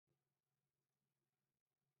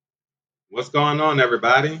What's going on,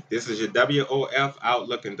 everybody? This is your WOF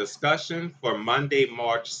Outlook and Discussion for Monday,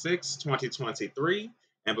 March 6, 2023.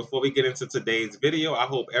 And before we get into today's video, I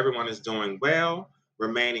hope everyone is doing well,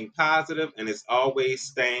 remaining positive, and is always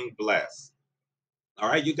staying blessed. All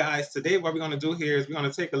right, you guys, today what we're going to do here is we're going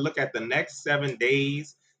to take a look at the next 7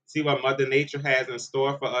 days, see what Mother Nature has in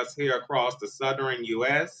store for us here across the southern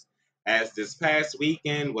U.S. As this past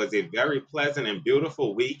weekend was a very pleasant and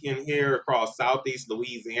beautiful weekend here across southeast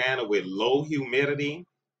Louisiana with low humidity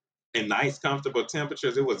and nice, comfortable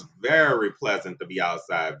temperatures. It was very pleasant to be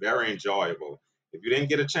outside, very enjoyable. If you didn't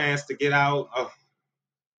get a chance to get out,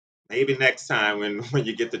 maybe next time when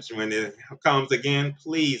you get when it comes again,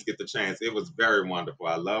 please get the chance. It was very wonderful.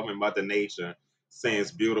 I love when Mother Nature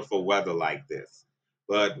sends beautiful weather like this.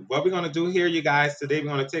 But what we're going to do here, you guys, today we're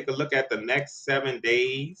going to take a look at the next 7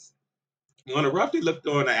 days. We're going to roughly look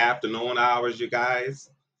during the afternoon hours, you guys.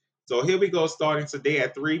 So here we go, starting today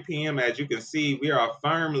at 3 p.m. As you can see, we are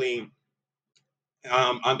firmly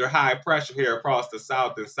under high pressure here across the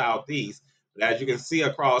south and southeast. But as you can see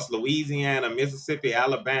across Louisiana, Mississippi,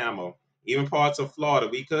 Alabama, even parts of Florida,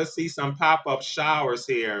 we could see some pop-up showers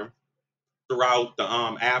here throughout the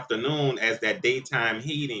afternoon as that daytime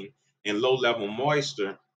heating and low-level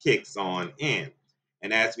moisture kicks on in.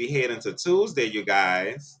 And as we head into Tuesday, you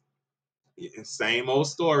guys, same old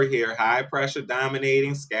story here. High pressure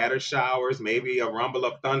dominating, scattered showers, maybe a rumble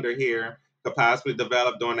of thunder here could possibly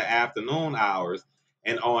develop during the afternoon hours.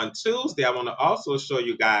 And on Tuesday, I want to also show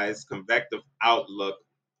you guys convective outlook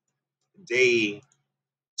day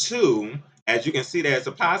 2. As you can see, there's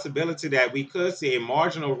a possibility that we could see a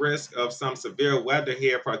marginal risk of some severe weather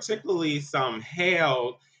here, particularly some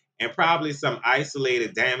hail and probably some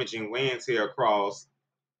isolated damaging winds here across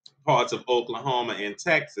parts of Oklahoma and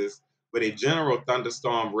Texas, with a general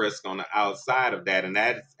thunderstorm risk on the outside of that. And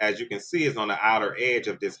that, as you can see, is on the outer edge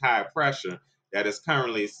of this high pressure that is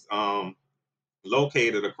currently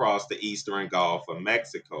located across the eastern Gulf of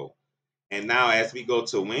Mexico. And now, as we go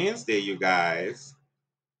to Wednesday, you guys,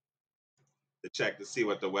 to check to see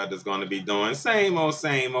what the weather's going to be doing. Same old,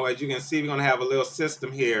 same old. As you can see, we're going to have a little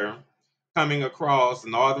system here coming across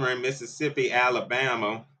northern Mississippi,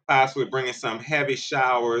 Alabama, possibly bringing some heavy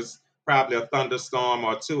showers, probably a thunderstorm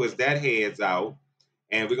or two as that heads out.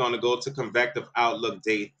 And we're going to go to convective outlook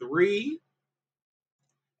day 3.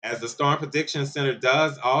 As the Storm Prediction Center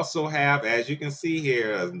does also have, as you can see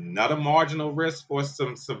here, another marginal risk for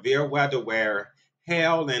some severe weather where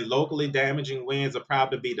hail and locally damaging winds will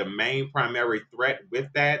probably be the main primary threat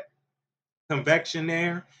with that convection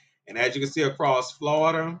there. And as you can see across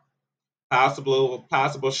Florida,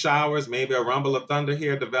 possible showers, maybe a rumble of thunder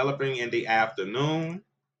here developing in the afternoon.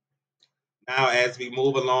 Now, as we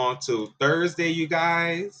move along to Thursday, you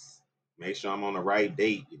guys, make sure I'm on the right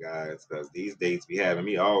date, you guys, because these dates be having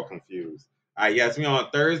me all confused. All right, yes, we're on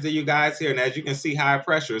Thursday, you guys, here. And as you can see, high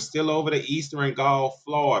pressure is still over the eastern Gulf,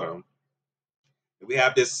 Florida. We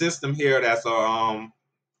have this system here that's on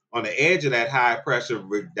the edge of that high pressure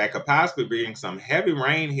that could possibly bring some heavy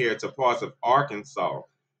rain here to parts of Arkansas,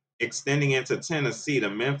 extending into Tennessee, the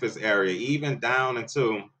Memphis area, even down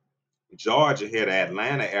into Georgia here, the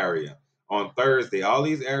Atlanta area on Thursday. All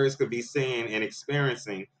these areas could be seeing and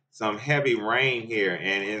experiencing some heavy rain here.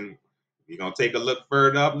 And you're going to take a look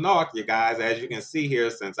further up north, you guys, as you can see here,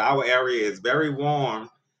 since our area is very warm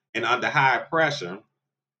and under high pressure,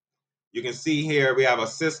 you can see here we have a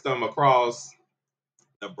system across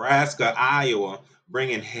Nebraska, Iowa,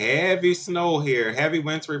 bringing heavy snow here, heavy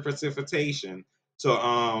wintry precipitation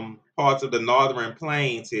to parts of the northern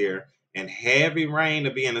plains here, and heavy rain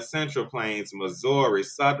to be in the central plains, Missouri,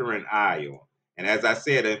 southern Iowa. And as I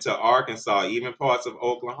said, into Arkansas, even parts of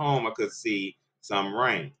Oklahoma could see some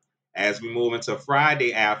rain. As we move into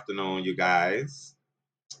Friday afternoon, you guys,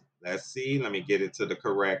 let's see. Let me get it to the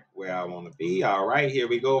correct where I want to be. All right, here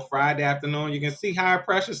we go. Friday afternoon. You can see high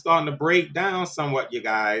pressure starting to break down somewhat, you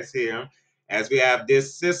guys, here, as we have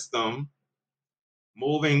this system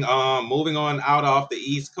moving on out off the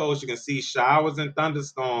East Coast. You can see showers and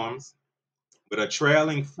thunderstorms with a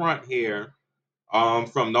trailing front here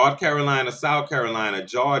from North Carolina, South Carolina,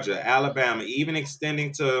 Georgia, Alabama, even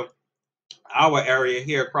extending to our area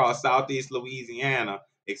here across southeast Louisiana,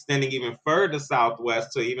 extending even further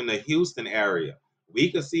southwest to even the Houston area. We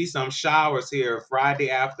could see some showers here Friday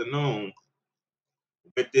afternoon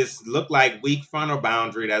with this look like weak frontal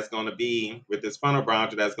boundary that's going to be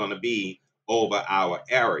over our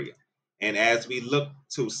area. And as we look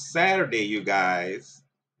to Saturday, you guys,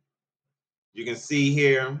 you can see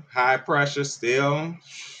here high pressure still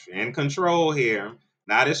in control here.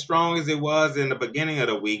 Not as strong as it was in the beginning of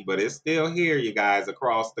the week, but it's still here, you guys,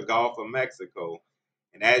 across the Gulf of Mexico.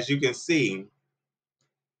 And as you can see,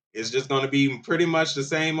 it's just going to be pretty much the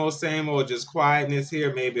same old, just quietness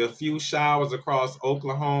here, maybe a few showers across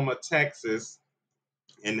Oklahoma, Texas,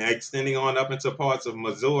 and extending on up into parts of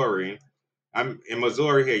Missouri. I'm in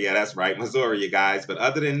Missouri here. Yeah, that's right, Missouri, you guys. But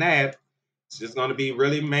other than that, it's just going to be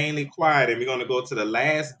really mainly quiet. And we're going to go to the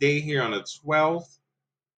last day here on the 12th.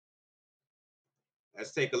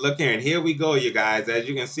 Let's take a look here. And here we go, you guys. As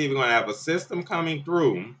you can see, we're going to have a system coming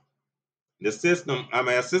through. A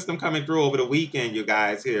system coming through over the weekend, you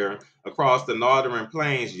guys, here across the northern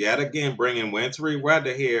plains, yet again bringing wintry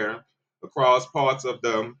weather here across parts of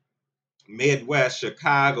the Midwest,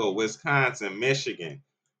 Chicago, Wisconsin, Michigan,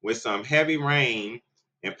 with some heavy rain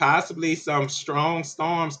and possibly some strong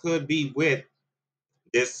storms could be with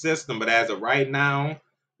this system. But as of right now,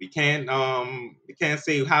 we can't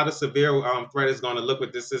say how the severe threat is going to look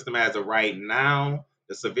with this system as of right now,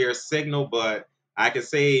 the severe signal. But I can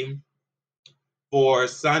say for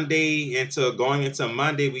Sunday into going into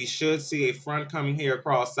Monday, we should see a front coming here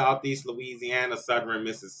across southeast Louisiana, southern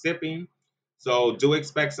Mississippi. So do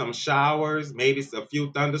expect some showers, maybe a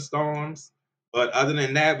few thunderstorms. But other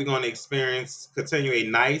than that, we're going to continue a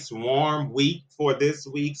nice warm week for this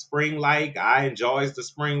week, spring-like. I enjoys the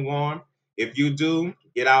spring warm. If you do,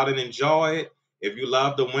 get out and enjoy it. If you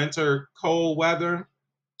love the winter cold weather,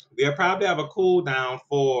 we'll probably have a cool down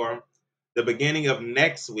for the beginning of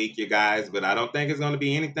next week, you guys, but I don't think it's going to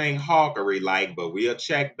be anything hawkery like, but we'll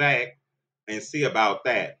check back and see about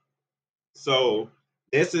that. So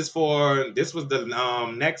this was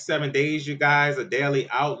the next 7 days, you guys, a daily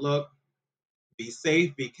outlook. Be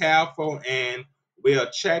safe, be careful, and we'll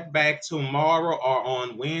check back tomorrow or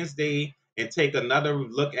on Wednesday and take another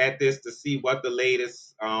look at this to see what the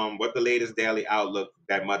latest daily outlook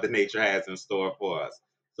that Mother Nature has in store for us.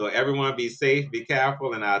 So everyone be safe, be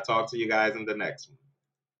careful, and I'll talk to you guys in the next one.